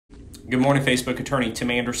Good morning, Facebook attorney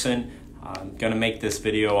Tim Anderson. I'm going to make this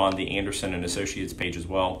video on the Anderson and Associates page as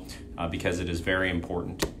well because it is very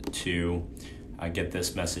important to get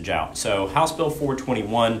this message out. So House Bill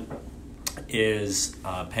 421 is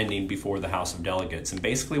pending before the House of Delegates, and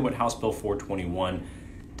basically what House Bill 421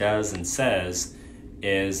 does and says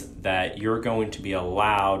is that you're going to be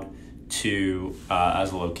allowed to,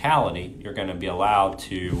 as a locality, you're going to be allowed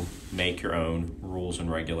to make your own rules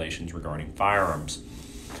and regulations regarding firearms.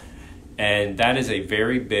 And that is a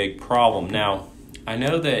very big problem. Now, I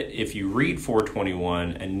know that if you read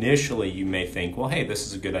 421, initially you may think, well, hey, this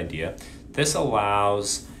is a good idea. This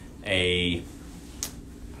allows a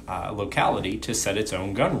locality to set its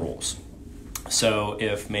own gun rules. So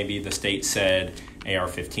if maybe the state said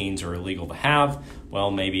AR-15s are illegal to have,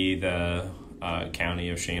 well, maybe the county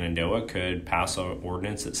of Shenandoah could pass an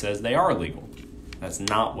ordinance that says they are legal. That's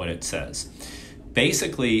not what it says.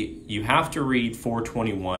 Basically, you have to read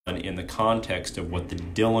 421 in the context of what the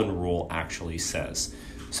Dillon Rule actually says.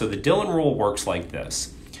 So the Dillon Rule works like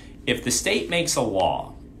this. If the state makes a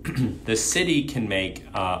law, the city can make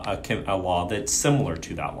a law that's similar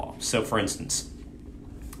to that law. So for instance,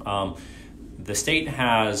 the state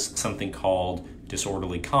has something called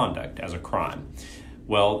disorderly conduct as a crime.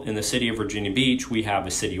 Well, in the city of Virginia Beach, we have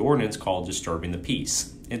a city ordinance called disturbing the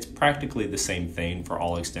peace. It's practically the same thing for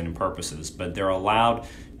all extended purposes, but they're allowed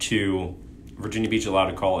to, Virginia Beach is allowed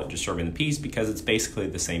to call it disturbing the peace because it's basically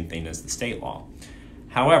the same thing as the state law.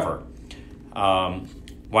 However,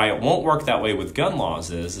 why it won't work that way with gun laws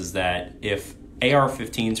is that if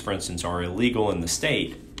AR-15s, for instance, are illegal in the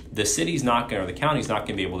state, the city's not going, or the county's not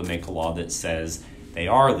going to be able to make a law that says they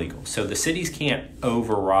are legal. So the cities can't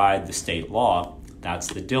override the state law. That's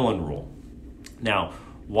the Dillon Rule. Now,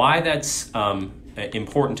 why that's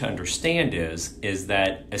important to understand is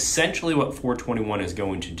that essentially what 421 is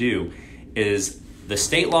going to do is the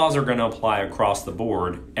state laws are going to apply across the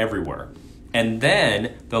board everywhere. And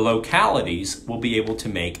then the localities will be able to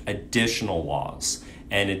make additional laws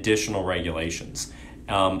and additional regulations.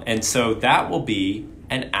 And so that will be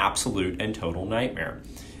an absolute and total nightmare.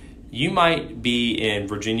 You might be in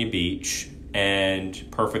Virginia Beach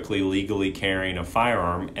and perfectly legally carrying a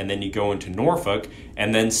firearm, and then you go into Norfolk,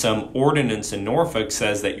 and then some ordinance in Norfolk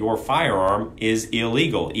says that your firearm is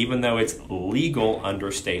illegal, even though it's legal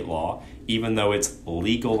under state law, even though it's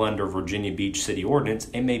legal under Virginia Beach city ordinance,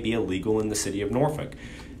 it may be illegal in the city of Norfolk.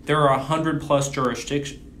 There are 100 plus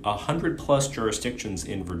jurisdictions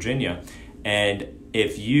in Virginia, and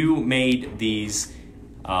if you made these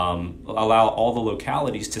allow all the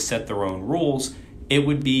localities to set their own rules, it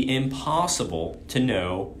would be impossible to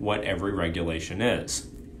know what every regulation is.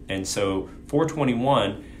 And so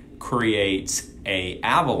 421 creates an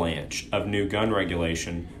avalanche of new gun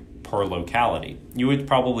regulation per locality. You would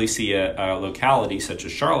probably see a locality such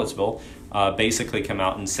as Charlottesville basically come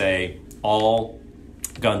out and say all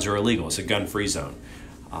guns are illegal. It's a gun-free zone.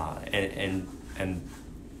 And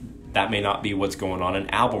that may not be what's going on in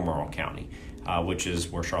Albemarle County, which is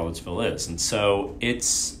where Charlottesville is. And so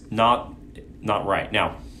it's not right.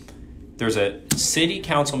 Now, there's a city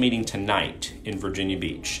council meeting tonight in Virginia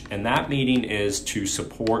Beach, and that meeting is to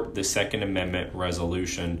support the Second Amendment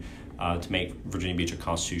resolution to make Virginia Beach a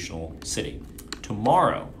constitutional city.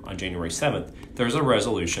 Tomorrow, on January 7th, there's a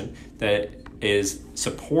resolution that is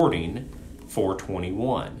supporting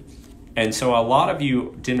 421. And so a lot of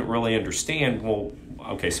you didn't really understand, well,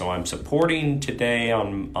 okay, so I'm supporting today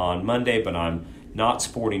on Monday, but I'm not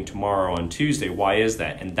supporting tomorrow on Tuesday. Why is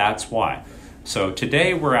that? And that's why. So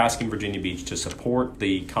today we're asking Virginia Beach to support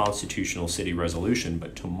the constitutional city resolution,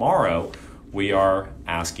 but tomorrow we are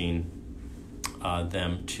asking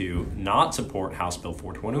them to not support House Bill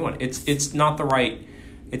 421. It's not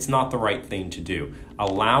the right thing to do.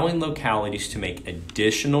 Allowing localities to make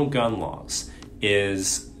additional gun laws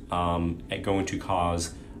is going to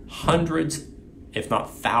cause hundreds, if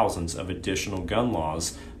not thousands, of additional gun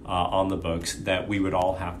laws on the books that we would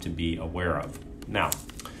all have to be aware of. Now,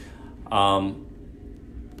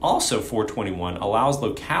 also 421 allows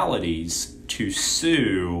localities to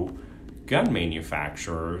sue gun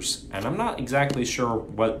manufacturers, and I'm not exactly sure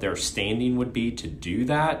what their standing would be to do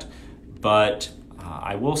that, but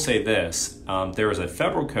I will say this, there is a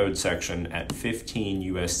federal code section at 15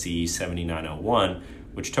 USC 7901,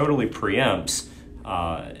 which totally preempts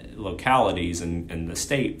localities in the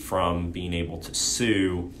state from being able to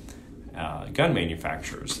sue gun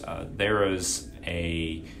manufacturers. There is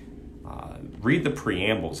a read the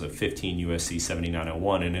preambles of 15 USC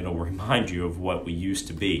 7901, and it'll remind you of what we used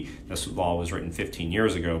to be. This law was written 15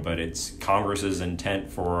 years ago, but it's Congress's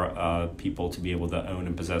intent for people to be able to own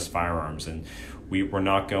and possess firearms, and we're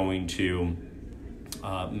not going to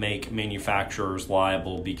make manufacturers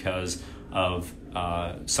liable because of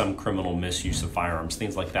some criminal misuse of firearms,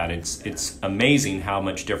 things like that. It's amazing how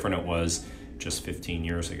much different it was just 15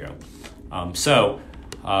 years ago.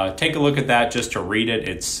 Take a look at that just to read it.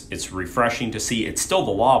 It's refreshing to see. It's still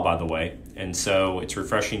the law, by the way, and so it's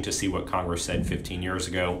refreshing to see what Congress said 15 years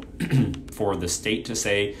ago. For the state to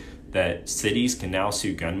say that cities can now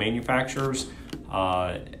sue gun manufacturers,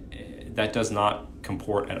 that does not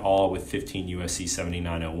comport at all with 15 U.S.C.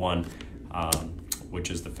 7901, which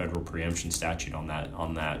is the federal preemption statute on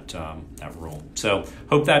that rule. So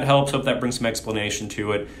hope that helps. Hope that brings some explanation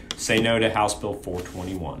to it. Say no to House Bill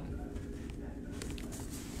 421.